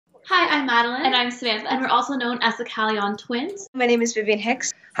Hi, I'm Madeline. And I'm Samantha. And we're also known as the Callion Twins. My name is Vivian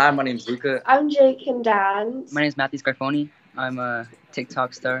Hicks. Hi, my name's Luca. I'm Jake and Dan. My name is Matthew Scarfoni. I'm a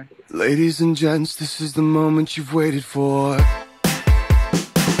TikTok star. Ladies and gents, this is the moment you've waited for.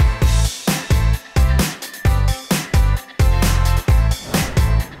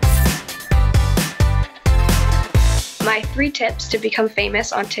 My 3 tips to become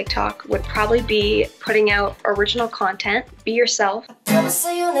famous on TikTok would probably be putting out original content, be yourself,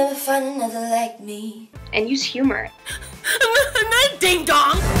 You'll never find another like me, and use humor. Ding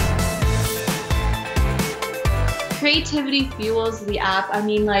dong! Creativity fuels the app. I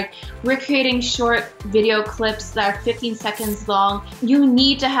mean, like, we're creating short video clips that are 15 seconds long. You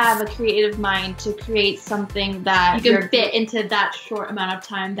need to have a creative mind to create something that you can fit into that short amount of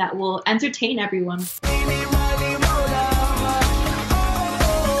time that will entertain everyone.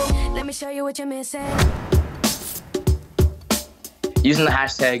 Let me show you what you're missing. Using the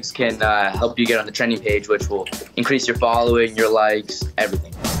hashtags can help you get on the trending page, which will increase your following, your likes,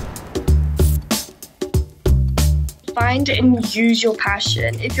 everything. Find and use your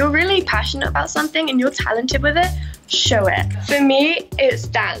passion. If you're really passionate about something and you're talented with it, show it. For me, it's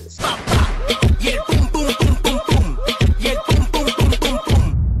dance.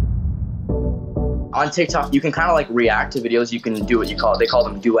 On TikTok, you can kind of like react to videos. You can do what they call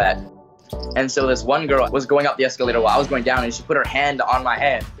them duet. And so this one girl was going up the escalator while I was going down, and she put her hand on my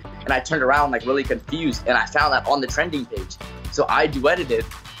head, and I turned around like really confused, and I found that on the trending page. So I duetted it,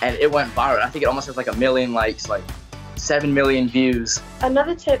 and it went viral. I think it almost has like 1 million likes, like 7 million views.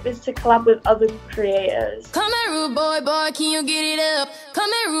 Another tip is to collab with other creators. Come here, rude boy, can you get it up? Come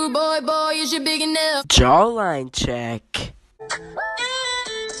here, rude boy, is you big enough? Jawline check.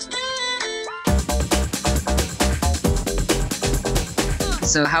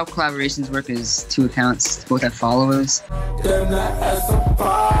 So how collaborations work is 2 accounts, both have followers.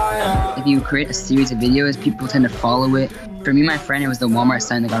 If you create a series of videos, people tend to follow it. For me, my friend, it was the Walmart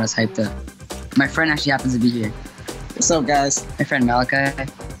sign that got us hyped up. My friend actually happens to be here. What's up, guys? My friend Malachi.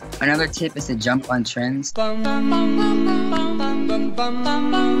 Another tip is to jump on trends.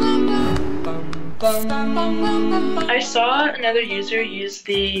 I saw another user use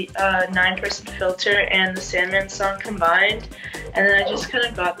the 9-person filter and the Sandman song combined, and then I just kind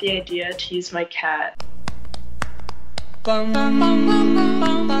of got the idea to use my cat. I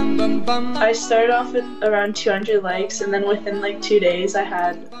started off with around 200 likes, and then within like 2 days I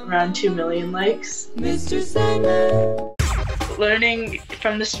had around 2 million likes. Mr. Sandman. Learning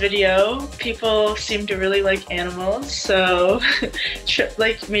from this video, people seem to really like animals, so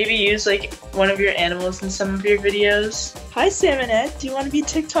like maybe use like one of your animals in some of your videos. Hi Salmonette, do you want to be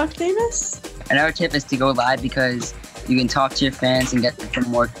TikTok famous? Another tip is to go live because you can talk to your fans and get them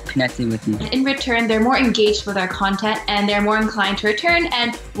more connected with you. In return, they're more engaged with our content and they're more inclined to return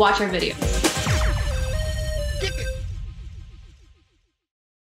and watch our videos.